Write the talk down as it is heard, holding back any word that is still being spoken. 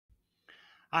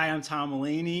Hi, I'm Tom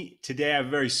Mulaney. Today I have a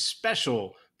very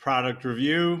special product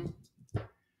review.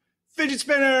 Fidget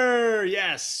spinner!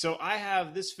 Yes, so I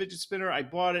have this fidget spinner. I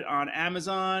bought it on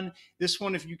Amazon. This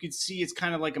one, if you could see, it's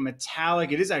kind of like a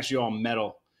metallic. It is actually all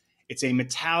metal. It's a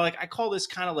metallic. I call this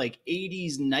kind of like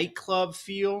 80s nightclub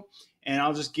feel. And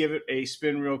I'll just give it a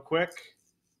spin real quick.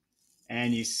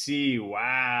 And you see,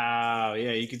 wow,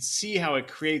 yeah, you can see how it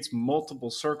creates multiple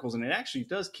circles, and it actually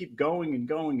does keep going and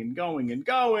going and going and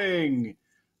going.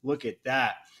 Look at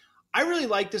that. I really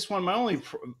like this one. My only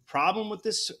problem with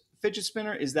this fidget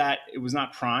spinner is that it was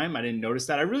not prime. I didn't notice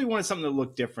that. I really wanted something that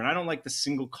looked different. I don't like the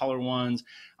single color ones.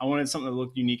 I wanted something that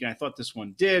looked unique, and I thought this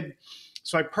one did.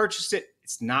 So I purchased it.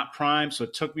 It's not prime, so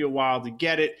it took me a while to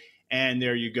get it, and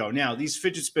there you go. Now, these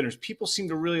fidget spinners, people seem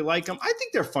to really like them. I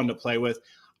think they're fun to play with.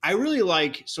 I really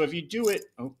like, so if you do it,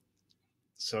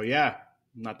 so yeah,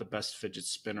 I'm not the best fidget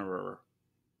spinner.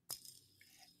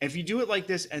 If you do it like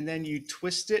this and then you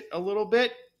twist it a little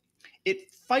bit,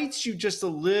 it fights you just a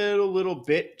little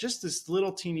bit, just this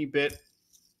little teeny bit.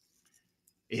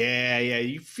 Yeah,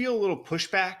 you feel a little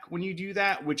pushback when you do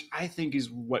that, which I think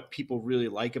is what people really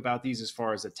like about these as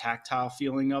far as the tactile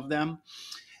feeling of them.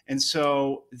 And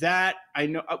so that I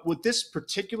know with this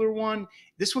particular one,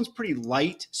 this one's pretty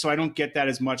light, so I don't get that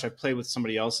as much. I've played with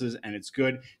somebody else's and it's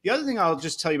good. The other thing I'll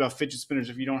just tell you about fidget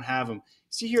spinners, if you don't have them,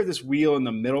 see here this wheel in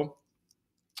the middle?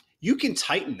 You can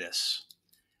tighten this.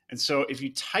 And so if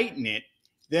you tighten it,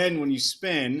 then when you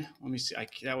spin, let me see,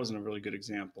 that wasn't a really good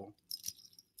example.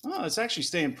 Oh, it's actually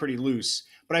staying pretty loose,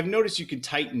 but I've noticed you can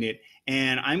tighten it,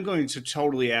 and I'm going to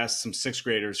totally ask some sixth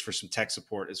graders for some tech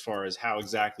support as far as how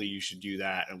exactly you should do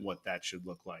that and what that should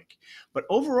look like. But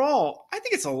overall, I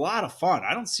think it's a lot of fun.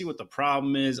 I don't see what the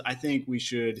problem is. I think we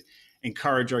should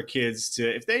encourage our kids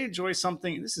to, if they enjoy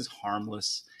something, this is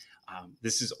harmless.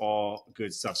 This is all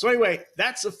good stuff. So anyway,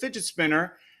 that's a fidget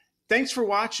spinner. Thanks for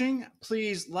watching.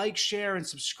 Please like, share, and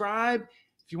subscribe.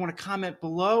 If you want to comment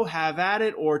below, have at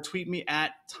it, or tweet me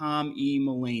at Tom E.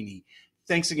 Mulaney.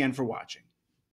 Thanks again for watching.